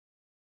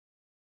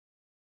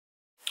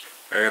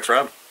Hey, it's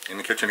Rob in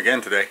the kitchen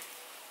again today.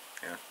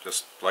 Yeah,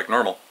 just like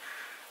normal.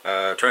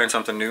 Trying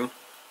something new,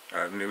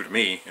 new to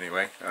me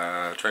anyway.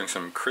 Trying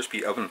some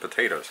crispy oven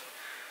potatoes.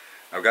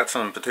 I've got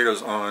some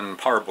potatoes on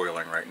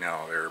parboiling right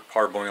now. They're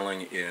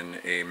parboiling in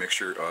a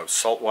mixture of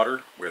salt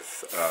water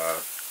with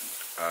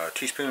a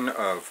teaspoon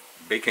of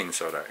baking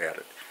soda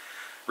added.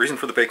 Reason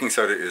for the baking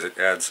soda is it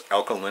adds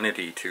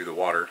alkalinity to the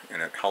water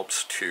and it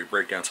helps to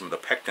break down some of the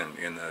pectin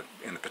in the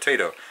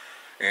potato,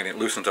 and it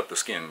loosens up the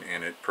skin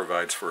and it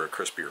provides for a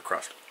crispier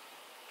crust.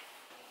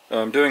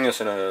 I'm doing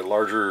this in a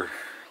larger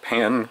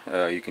pan.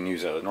 You can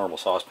use a normal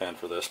saucepan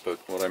for this, but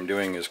what I'm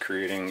doing is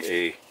creating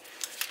an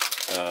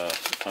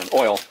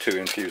oil to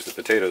infuse the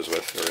potatoes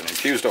with, or an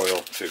infused oil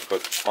to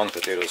put on the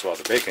potatoes while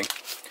they're baking.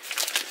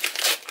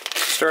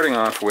 Starting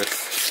off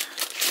with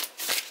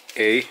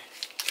a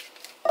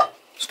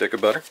stick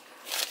of butter.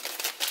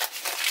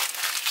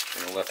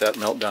 I'm going to let that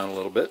melt down a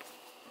little bit.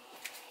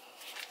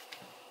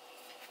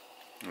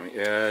 And we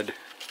add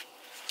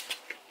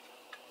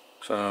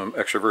some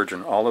extra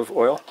virgin olive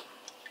oil.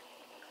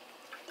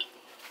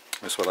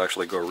 This will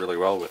actually go really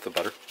well with the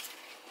butter.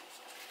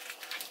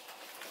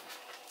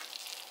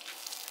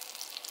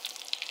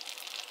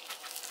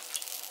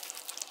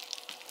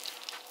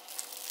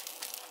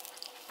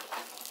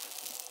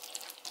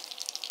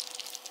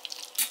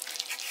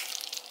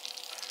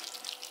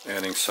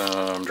 Adding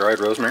some dried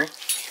rosemary.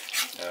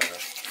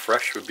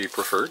 Fresh would be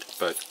preferred,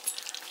 but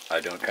I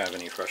don't have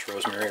any fresh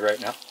rosemary right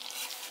now,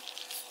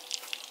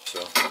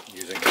 so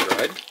using the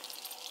dried.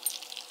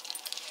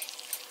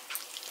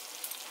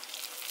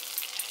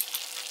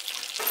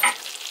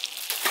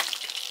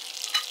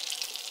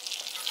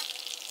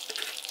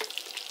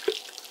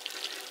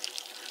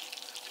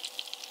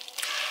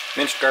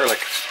 Minced garlic.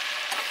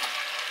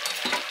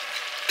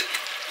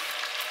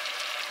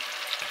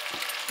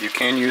 You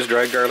can use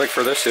dried garlic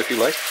for this if you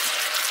like.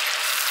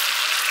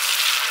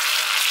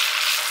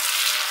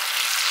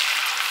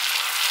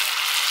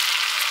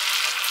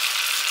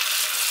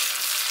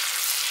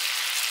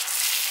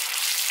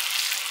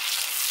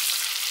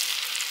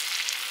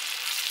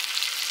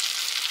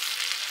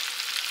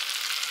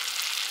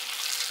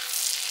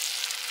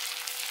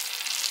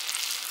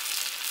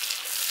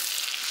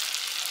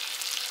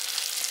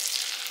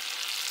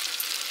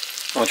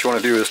 What you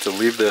want to do is to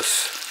leave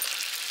this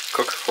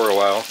cook for a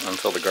while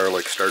until the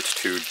garlic starts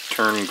to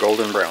turn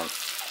golden brown.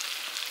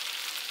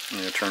 I'm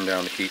going to turn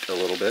down the heat a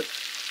little bit.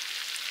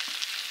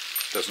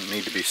 Doesn't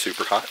need to be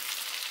super hot.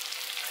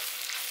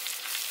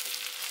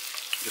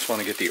 Just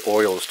want to get the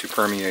oils to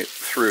permeate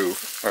through,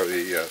 or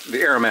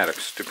the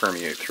aromatics to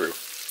permeate through.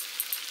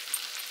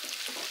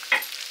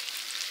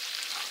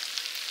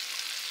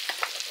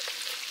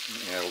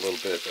 Add a little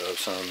bit of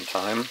some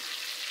thyme.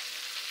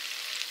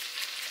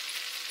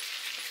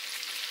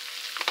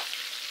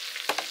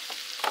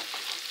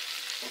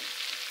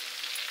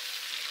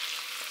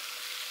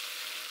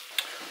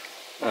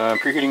 I'm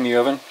preheating the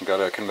oven. I've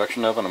got a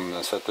convection oven. I'm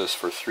going to set this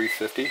for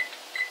 350.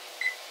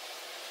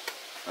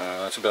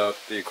 That's about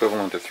the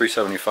equivalent of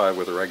 375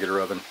 with a regular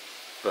oven,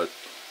 but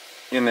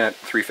in that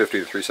 350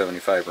 to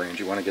 375 range,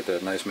 you want to get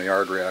that nice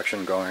Maillard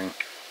reaction going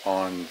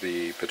on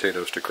the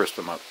potatoes to crisp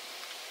them up.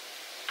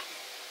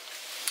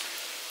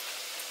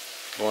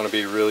 You want to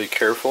be really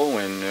careful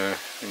when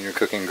you're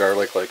cooking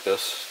garlic like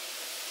this.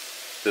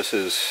 This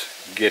is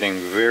getting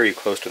very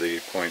close to the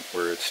point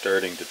where it's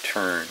starting to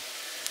turn.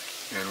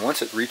 And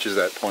once it reaches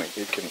that point,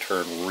 it can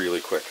turn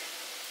really quick.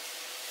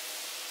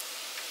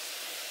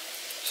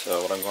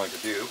 So what I'm going to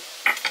do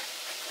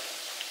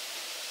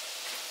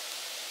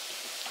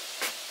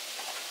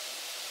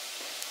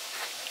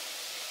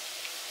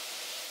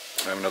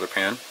I have another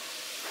pan.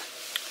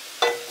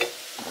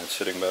 It's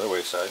sitting by the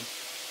wayside.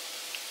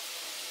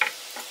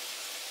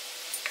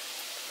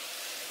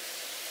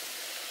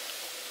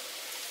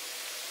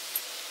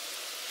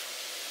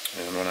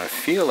 And when I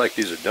feel like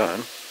these are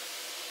done,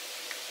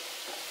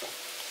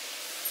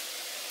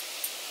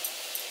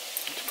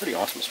 pretty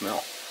awesome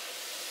smell.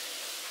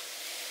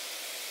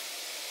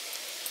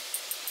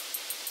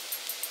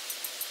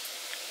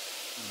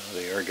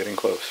 They are getting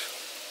close.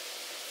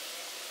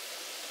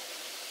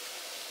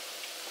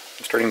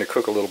 I'm starting to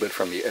cook a little bit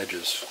from the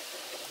edges.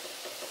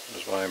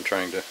 That's why I'm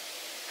trying to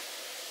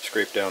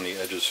scrape down the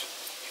edges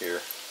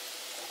here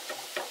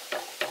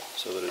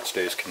so that it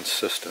stays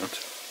consistent.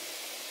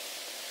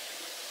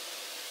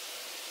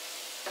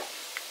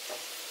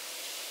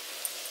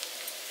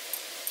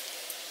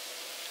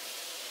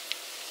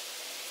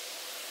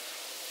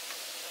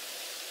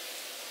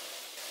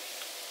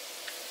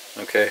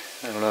 Okay,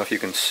 I don't know if you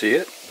can see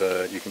it,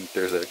 but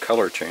there's a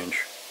color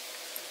change.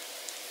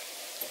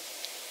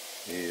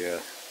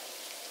 The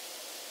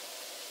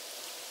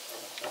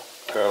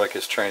garlic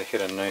is trying to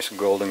hit a nice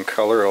golden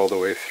color all the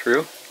way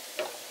through.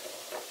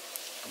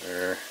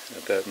 They're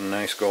at that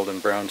nice golden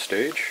brown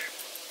stage.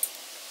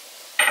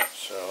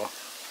 So,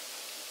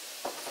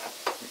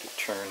 we need to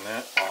turn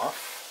that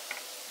off.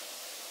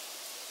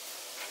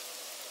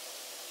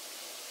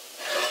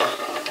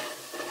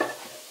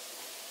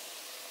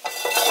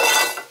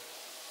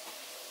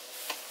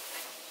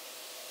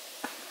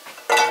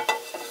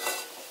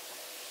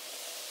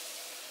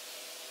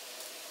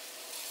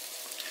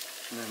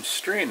 And then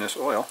strain this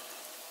oil.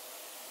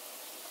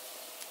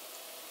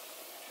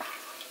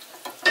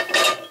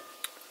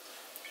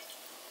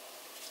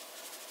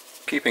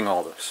 Keeping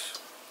all this.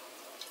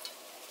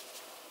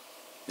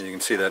 You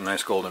can see that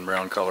nice golden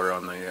brown color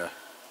on the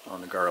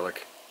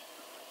garlic.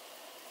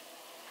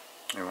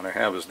 And what I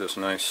have is this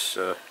nice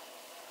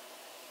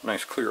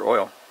nice clear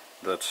oil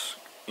that's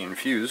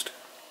infused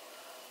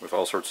with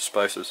all sorts of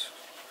spices.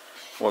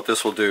 What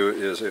this will do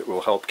is it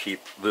will help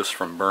keep this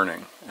from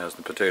burning as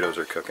the potatoes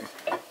are cooking.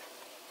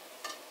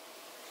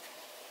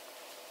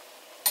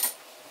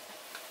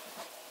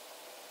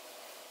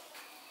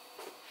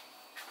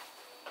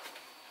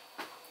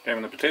 Okay,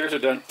 when the potatoes are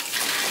done,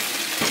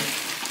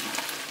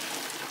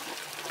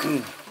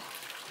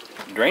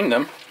 drain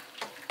them.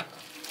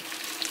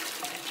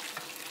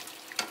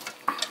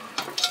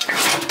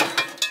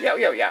 Yow,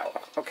 yow, yow.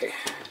 Okay.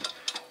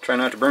 Try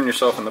not to burn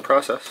yourself in the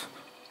process.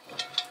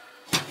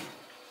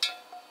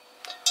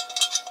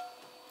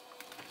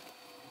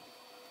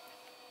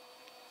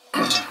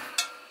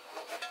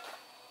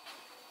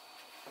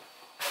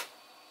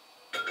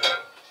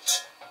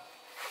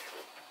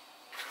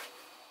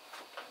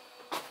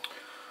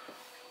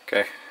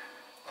 Okay.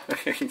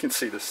 You can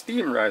see the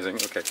steam rising.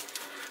 Okay.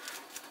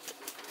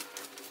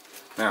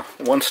 Now,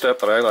 one step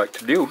that I like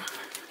to do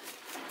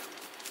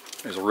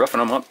is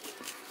roughen them up.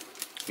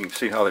 You can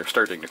see how they're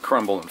starting to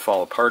crumble and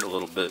fall apart a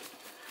little bit.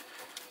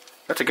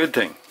 That's a good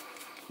thing.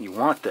 You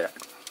want that.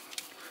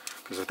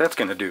 Because what that's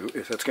going to do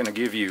is that's going to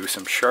give you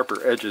some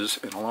sharper edges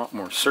and a lot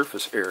more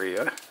surface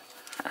area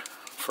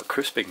for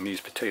crisping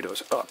these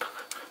potatoes up.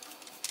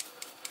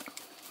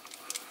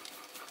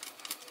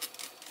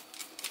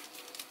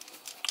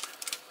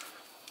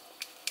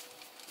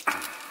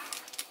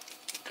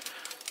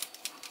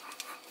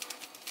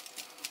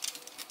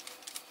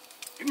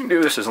 You can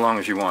do this as long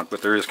as you want,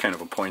 but there is kind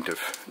of a point of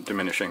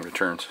diminishing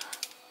returns,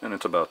 and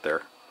it's about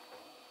there.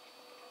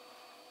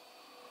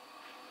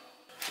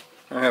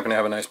 I happen to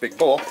have a nice big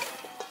bowl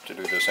to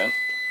do this in.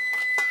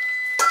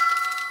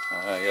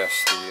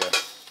 Yes,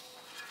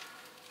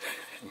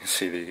 you can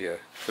see the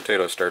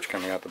potato starch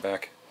coming out the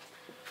back.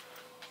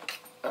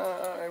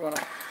 I want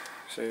to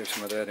save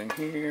some of that in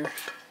here.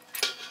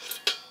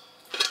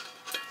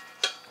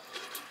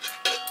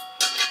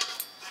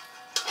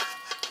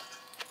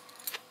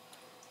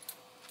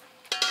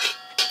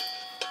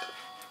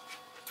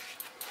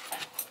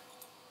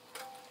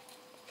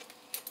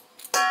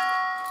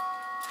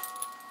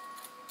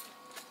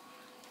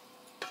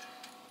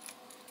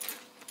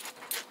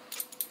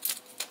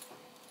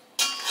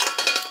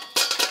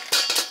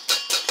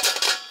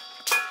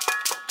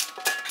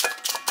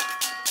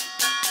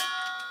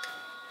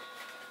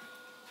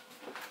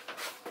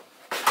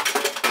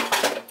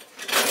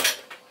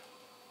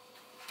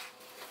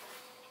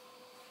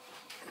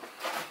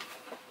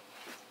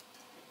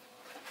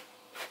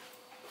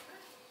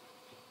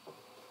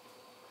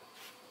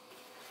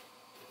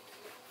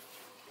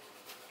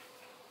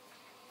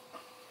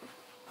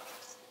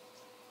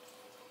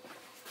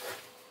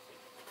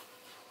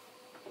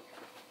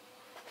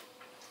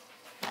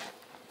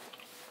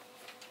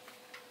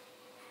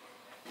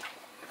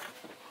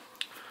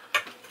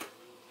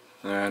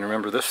 And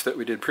remember this that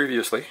we did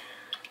previously.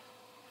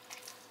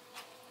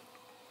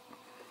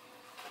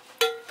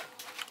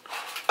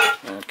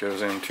 That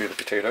goes into the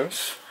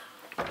potatoes.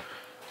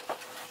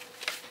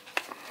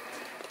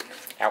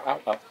 Ow, ow,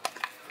 ow.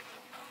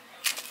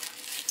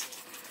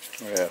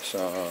 We have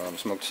some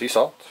smoked sea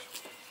salt.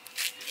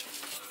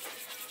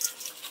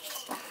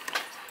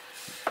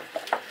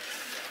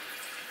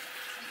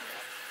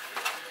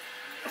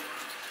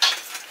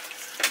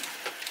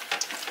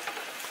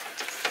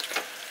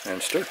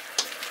 And stir.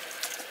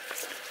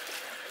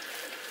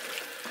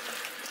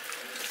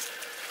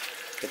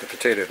 Get the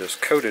potato as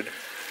coated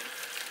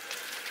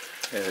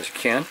as you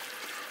can.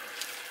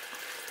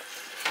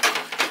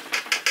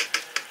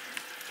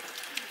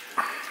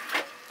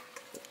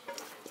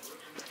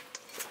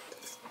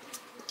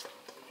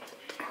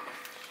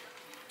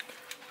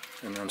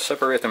 And then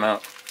separate them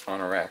out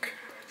on a rack.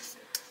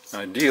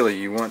 Ideally,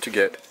 you want to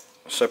get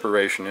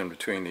separation in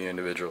between the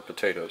individual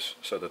potatoes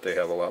so that they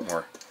have a lot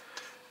more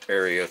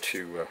area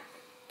to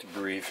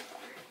breathe.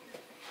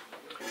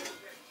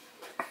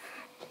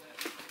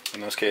 In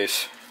this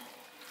case,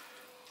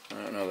 I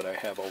don't know that I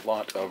have a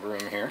lot of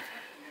room here.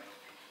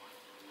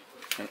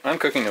 And I'm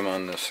cooking them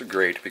on this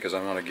grate because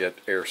I want to get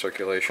air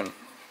circulation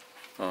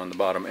on the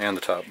bottom and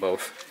the top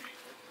both.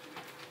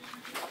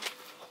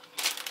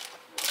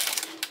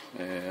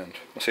 And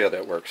we'll see how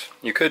that works.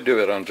 You could do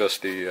it on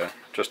just the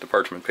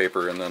parchment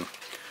paper and then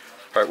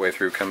partway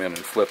through come in and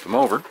flip them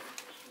over.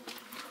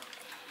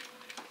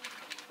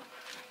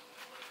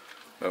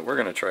 But we're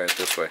going to try it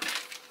this way.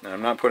 Now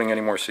I'm not putting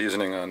any more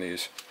seasoning on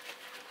these.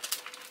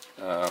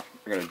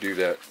 We're going to do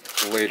that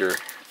later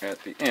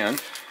at the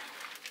end.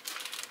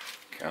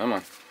 Come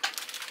on.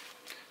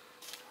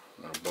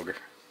 Little booger.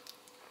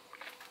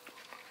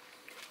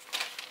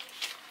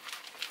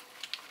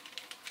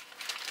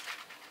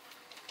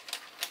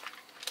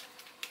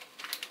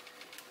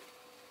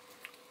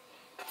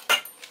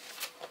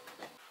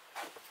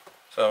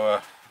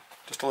 So,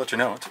 just to let you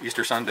know, it's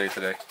Easter Sunday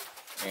today,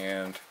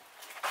 and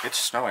it's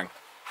snowing.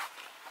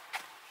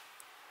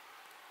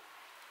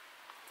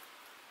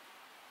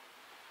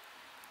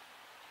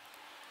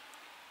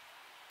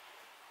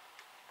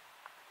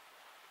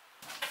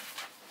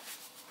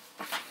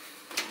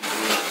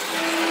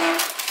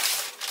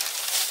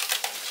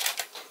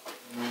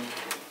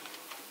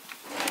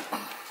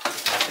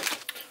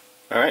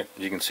 Alright,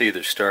 you can see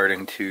they're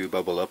starting to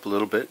bubble up a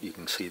little bit. You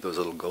can see those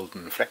little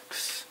golden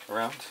flecks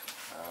around.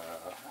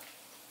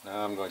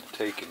 Now I'm going to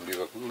take and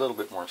do a little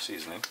bit more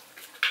seasoning.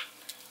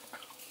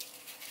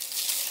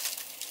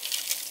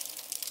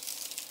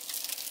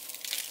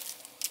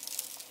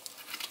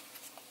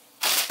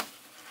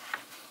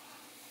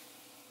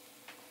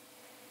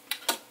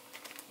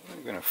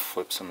 I'm going to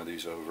flip some of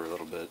these over a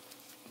little bit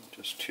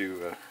just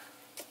to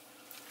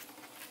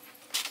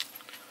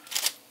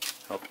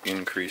help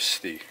increase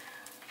the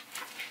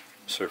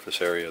surface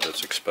area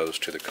that's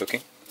exposed to the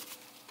cooking.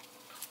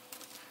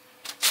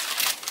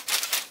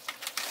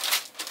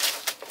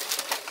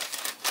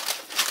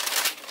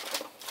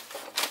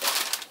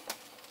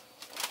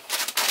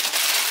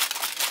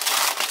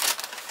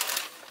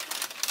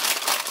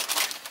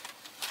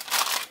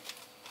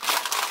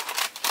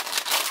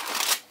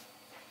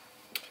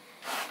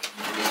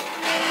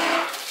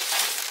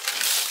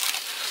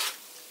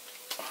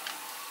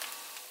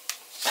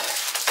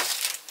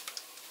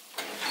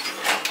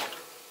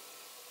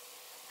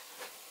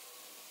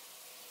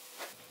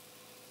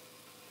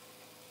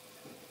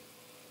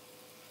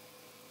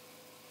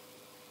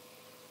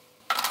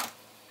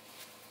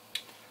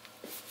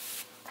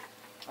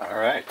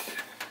 Alright,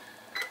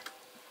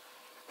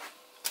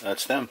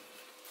 that's them.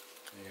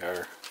 They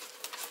are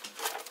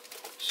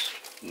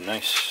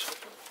nice,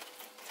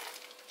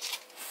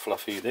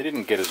 fluffy. They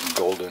didn't get as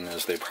golden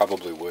as they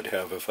probably would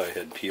have if I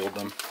had peeled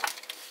them,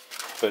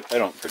 but I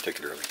don't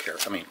particularly care.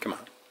 I mean, come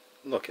on,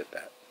 look at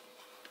that.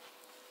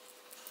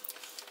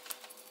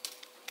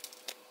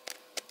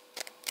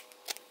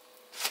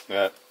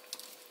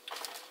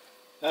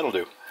 That'll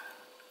do.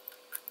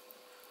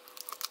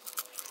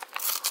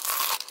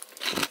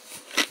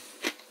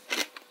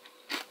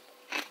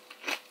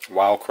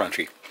 Wow,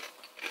 crunchy.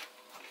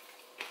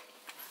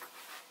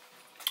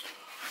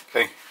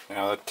 Okay,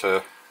 now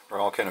that we're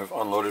all kind of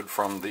unloaded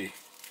from the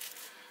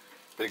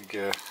big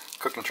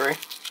cooking tray, I'm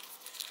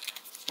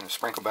going to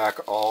sprinkle back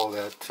all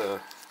that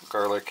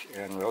garlic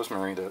and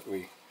rosemary that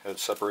we had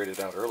separated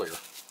out earlier.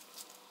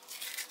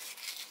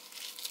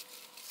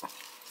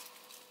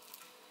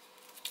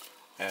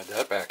 Add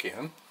that back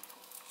in.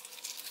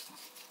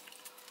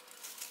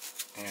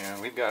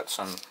 And we've got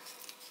some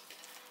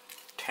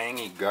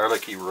tangy,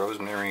 garlicky,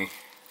 rosemary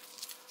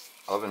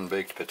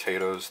oven-baked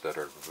potatoes that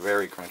are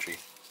very crunchy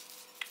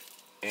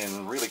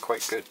and really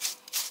quite good.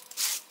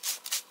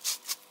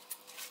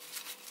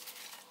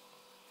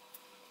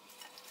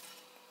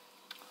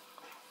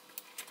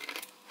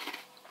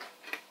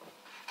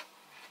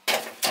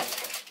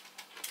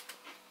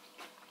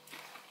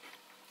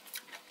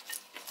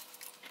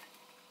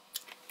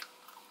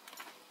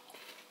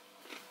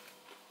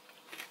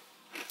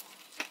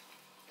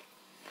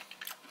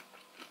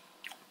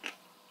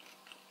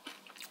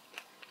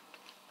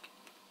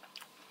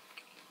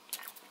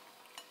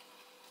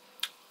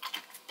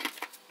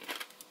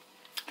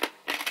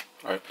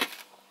 Alright,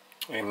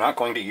 I'm not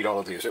going to eat all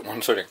of these at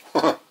one sitting,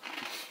 as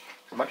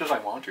much as I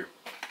want to.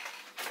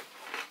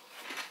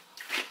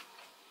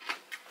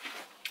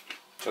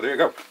 So there you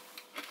go.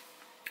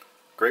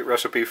 Great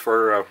recipe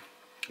for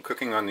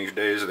cooking on these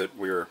days that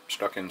we're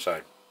stuck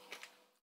inside.